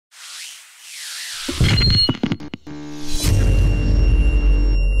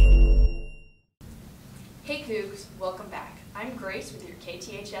Welcome back. I'm Grace with your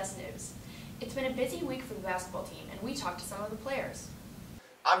KTHS News. It's been a busy week for the basketball team, and we talked to some of the players.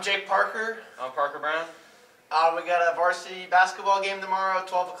 I'm Jake Parker. I'm Parker Brown. We got a varsity basketball game tomorrow,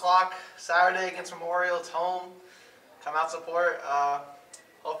 12 o'clock, Saturday against Memorial. It's home. Come out, support.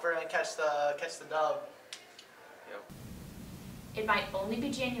 Hope we're going to catch the dub. Yep. It might only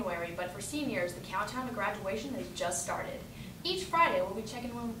be January, but for seniors, the countdown to graduation has just started. Each Friday, we'll be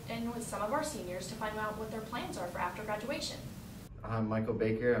checking in with some of our seniors to find out what their plans are for after graduation. I'm Michael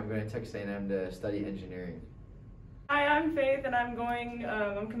Baker. I'm going to Texas A&M to study engineering. Hi, I'm Faith, and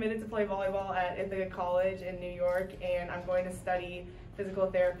I'm committed to play volleyball at Ithaca College in New York, and I'm going to study physical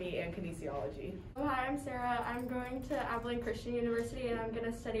therapy and kinesiology. Hi, I'm Sarah. I'm going to Abilene Christian University, and I'm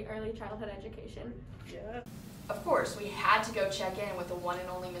going to study early childhood education. Yeah. Of course, we had to go check in with the one and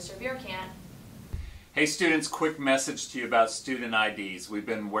only Mr. Vierkant. Hey students, quick message to you about student IDs. We've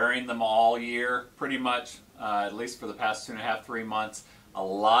been wearing them all year, pretty much, at least for the past 2.5, 3 months. A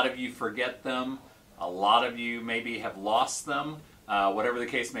lot of you forget them. A lot of you maybe have lost them. Whatever the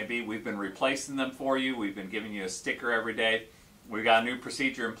case may be, we've been replacing them for you. We've been giving you a sticker every day. We've got a new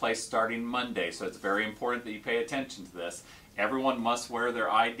procedure in place starting Monday, so it's very important that you pay attention to this. Everyone must wear their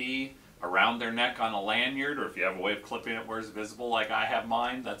ID around their neck on a lanyard, or if you have a way of clipping it where it's visible like I have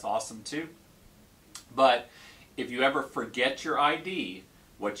mine, that's awesome too. But if you ever forget your ID,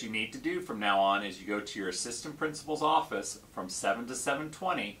 what you need to do from now on is you go to your assistant principal's office from 7 to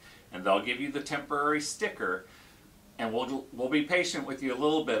 7:20, and they'll give you the temporary sticker, and we'll be patient with you a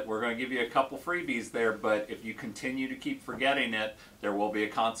little bit. We're going to give you a couple freebies there, but if you continue to keep forgetting it, there will be a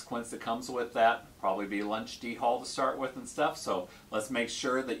consequence that comes with that. Probably be lunch D-Hall to start with and stuff, so let's make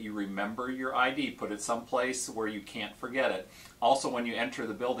sure that you remember your ID. Put it someplace where you can't forget it. Also, when you enter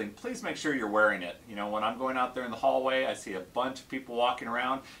the building, please make sure you're wearing it. You know, when I'm going out there in the hallway, I see a bunch of people walking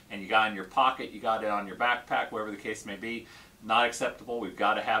around, and you got it in your pocket, you got it on your backpack, whatever the case may be. Not acceptable. We've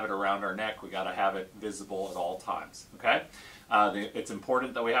got to have it around our neck. We've got to have it visible at all times. Okay? It's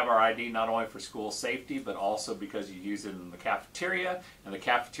important that we have our ID not only for school safety, but also because you use it in the cafeteria, and the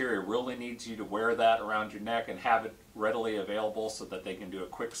cafeteria really needs you to wear that around your neck and have it readily available so that they can do a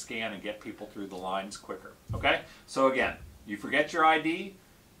quick scan and get people through the lines quicker. Okay? So again, you forget your ID,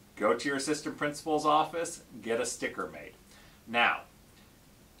 go to your assistant principal's office, get a sticker made. Now,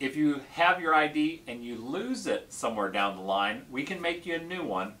 if you have your ID and you lose it somewhere down the line, we can make you a new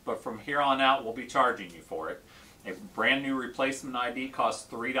one, but from here on out we'll be charging you for it. A brand new replacement ID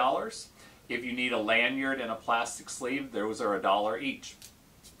costs $3. If you need a lanyard and a plastic sleeve, those are $1 each.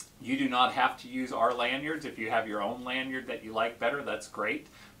 You do not have to use our lanyards. If you have your own lanyard that you like better, that's great,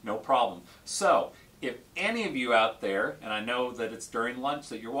 no problem. So, if any of you out there, and I know that it's during lunch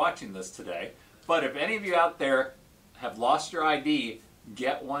that you're watching this today, but if any of you out there have lost your ID,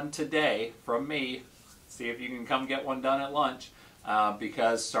 get one today from me. See if you can come get one done at lunch,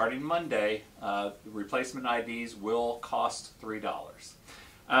 because starting Monday, replacement IDs will cost $3.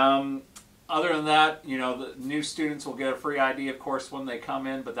 Other than that, you know, the new students will get a free ID, of course, when they come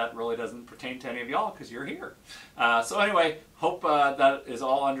in, but that really doesn't pertain to any of y'all because you're here. So anyway, hope that is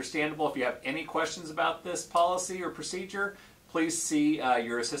all understandable. If you have any questions about this policy or procedure, please see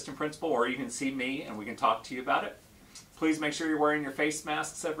your assistant principal, or you can see me and we can talk to you about it. Please make sure you're wearing your face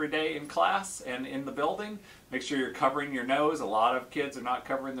masks every day in class and in the building. Make sure you're covering your nose. A lot of kids are not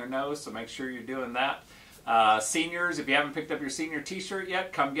covering their nose, so make sure you're doing that. Seniors, if you haven't picked up your senior t-shirt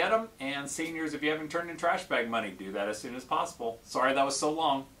yet, come get them. And seniors, if you haven't turned in trash bag money, do that as soon as possible. Sorry that was so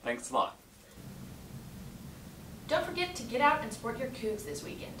long. Thanks a lot. Don't forget to get out and support your Cougs this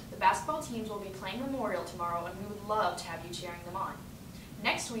weekend. The basketball teams will be playing Memorial tomorrow, and we would love to have you cheering them on.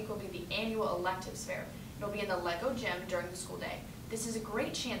 Next week will be the annual electives fair. It'll be in the Lego gym during the school day. This is a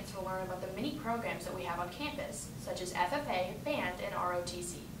great chance to learn about the many programs that we have on campus, such as FFA, band, and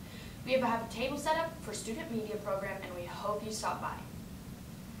ROTC. We have a table set up for student media program, and we hope you stop by.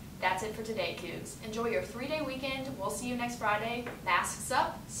 That's it for today, Cougs. Enjoy your 3-day weekend. We'll see you next Friday. Masks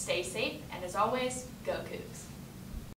up, stay safe, and as always, go Cougs.